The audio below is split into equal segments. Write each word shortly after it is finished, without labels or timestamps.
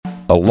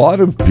A lot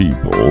of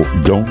people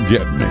don't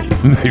get me.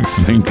 They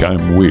think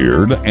I'm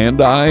weird,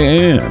 and I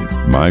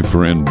am. My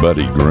friend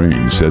Buddy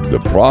Green said the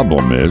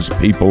problem is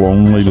people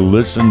only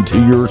listen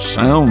to your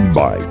sound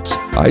bites.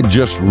 I'd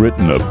just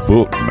written a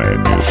book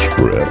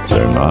manuscript,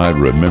 and I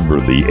remember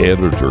the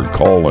editor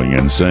calling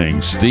and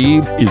saying,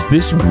 "Steve, is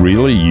this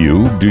really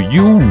you? Do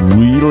you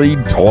really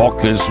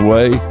talk this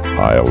way?"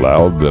 I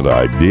allowed that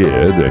I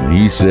did, and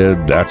he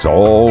said that's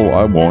all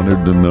I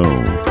wanted to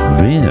know.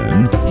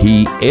 Then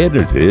he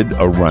edited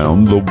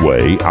around the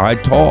way I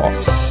talk.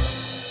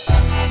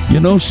 You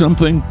know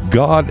something?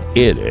 God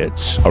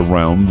edits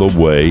around the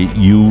way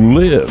you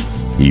live.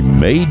 He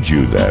made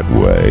you that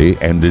way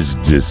and has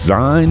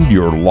designed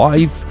your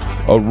life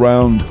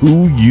around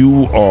who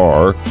you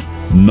are,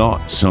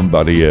 not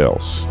somebody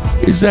else.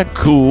 Is that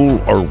cool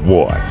or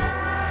what?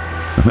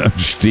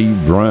 Steve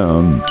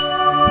Brown,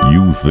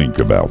 you think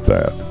about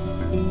that.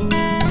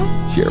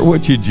 Share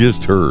what you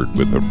just heard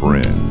with a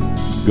friend.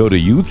 Go to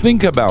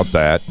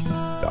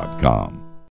youthinkaboutthat.com.